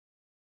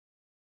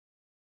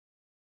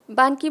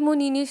Ban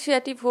Ki-moon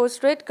initiative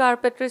hosts red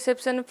carpet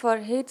reception for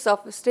heads of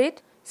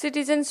state.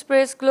 Citizens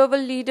press global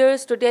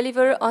leaders to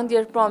deliver on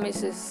their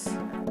promises.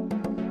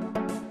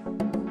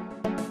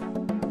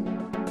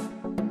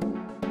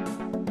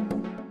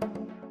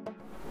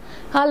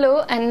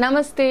 Hello and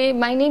Namaste.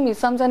 My name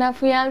is Samjana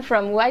Fuyal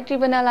from White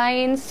Ribbon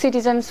Alliance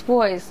Citizens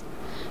Voice.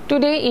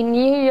 Today in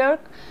New York,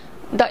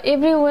 the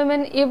Every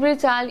Woman, Every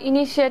Child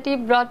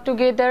initiative brought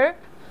together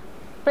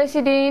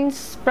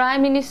presidents,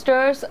 prime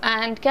ministers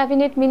and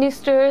cabinet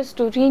ministers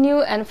to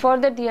renew and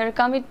further their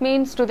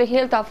commitments to the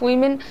health of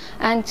women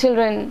and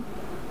children.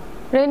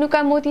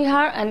 Renuka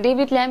Motihar and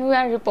David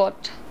Lamuar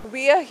report.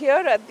 We are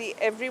here at the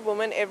Every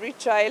Woman, Every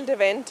Child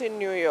event in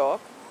New York,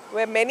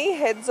 where many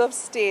heads of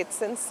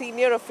states and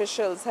senior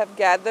officials have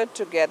gathered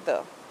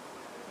together.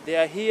 They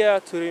are here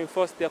to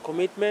reinforce their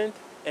commitment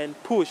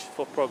and push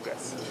for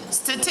progress.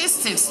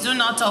 Statistics do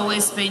not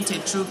always paint a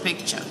true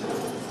picture.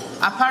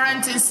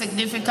 Apparent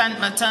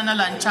insignificant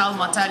maternal and child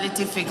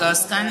mortality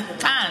figures can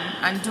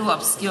and do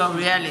obscure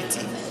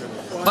reality.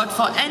 But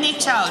for any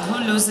child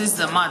who loses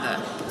the mother,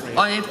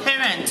 or a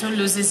parent who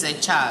loses a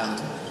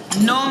child,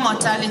 no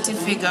mortality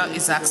figure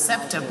is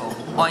acceptable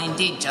or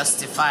indeed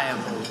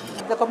justifiable.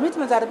 The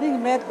commitments are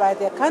being made by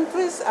their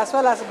countries as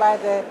well as by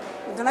the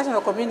international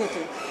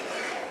community.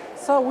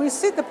 So we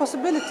see the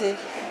possibility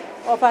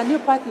of a new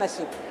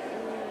partnership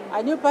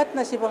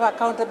of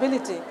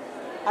accountability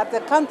at the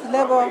country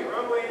level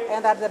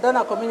and at the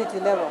donor community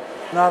level.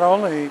 Not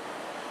only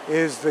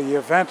is the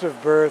event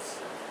of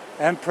birth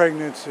and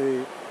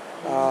pregnancy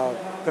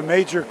the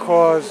major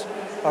cause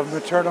of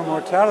maternal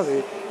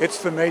mortality,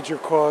 it's the major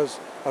cause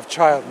of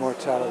child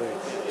mortality.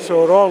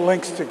 So it all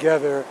links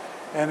together,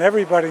 and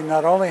everybody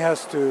not only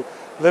has to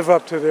live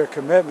up to their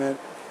commitment,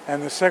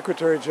 and the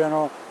Secretary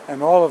General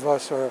and all of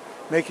us are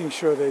making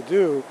sure they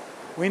do.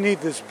 We need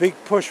this big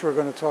push we're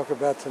going to talk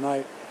about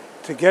tonight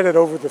to get it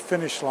over the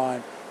finish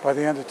line by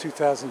the end of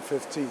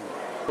 2015.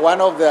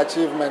 One of the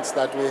achievements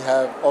that we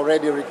have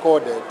already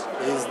recorded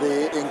is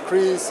the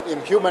increase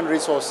in human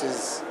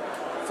resources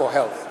for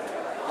health.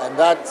 And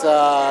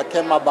that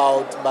came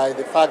about by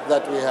the fact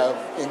that we have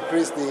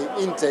increased the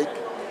intake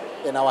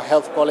in our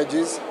health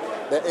colleges.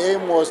 The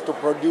aim was to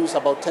produce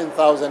about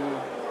 10,000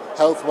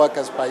 health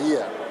workers per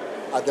year.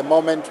 At the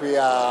moment we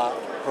are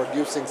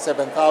producing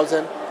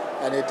 7,000,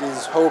 and it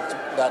is hoped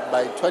that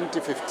by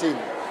 2015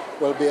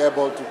 we'll be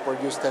able to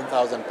produce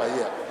 10,000 per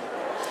year.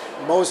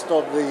 Most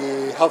of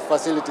the health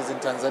facilities in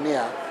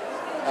Tanzania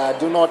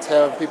do not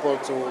have people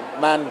to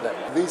man them.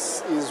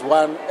 This is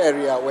one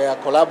area where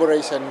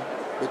collaboration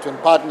between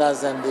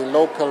partners and the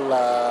local,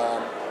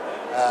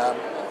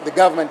 the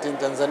government in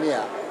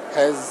Tanzania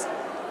has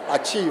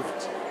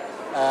achieved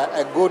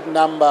a good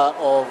number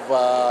of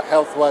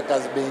health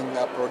workers being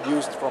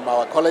produced from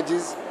our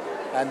colleges,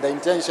 and the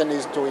intention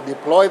is to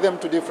deploy them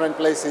to different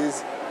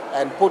places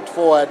and put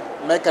forward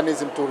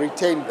mechanism to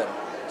retain them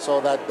so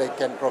that they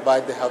can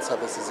provide the health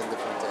services in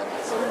different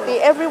areas.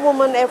 The Every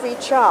Woman, Every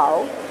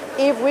Child,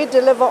 if we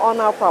deliver on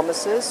our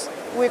promises,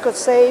 we could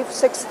save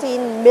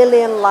 16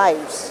 million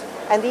lives,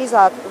 and these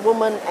are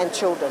women and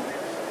children.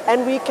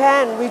 And we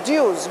can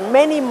reduce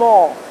many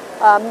more,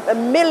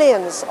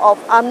 millions of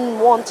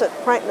unwanted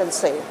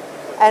pregnancy,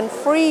 and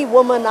free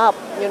women up,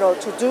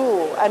 to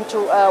do and to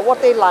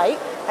what they like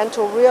and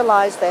to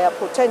realize their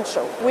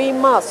potential. We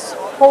must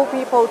hold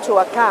people to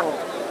account,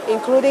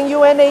 including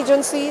UN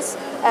agencies,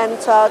 and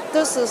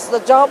this is the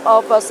job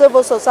of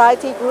civil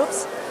society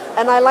groups.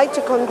 And I'd like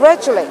to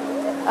congratulate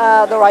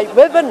the White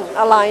Ribbon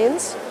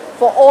Alliance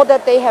for all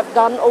that they have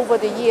done over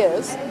the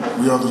years.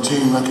 We are the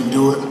team that can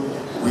do it.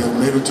 We have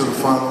made it to the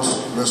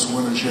finals. Let's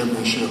win a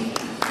championship.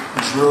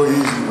 It's real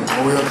easy.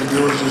 All we have to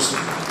do is just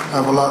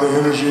have a lot of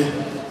energy,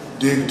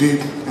 dig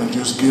deep, and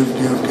just give.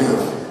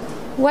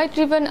 White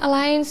Ribbon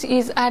Alliance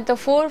is at the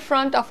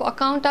forefront of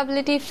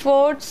accountability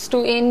efforts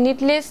to end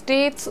needless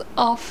deaths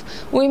of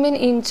women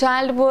in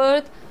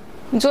childbirth.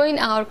 Join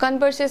our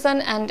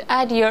conversation and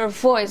add your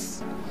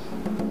voice.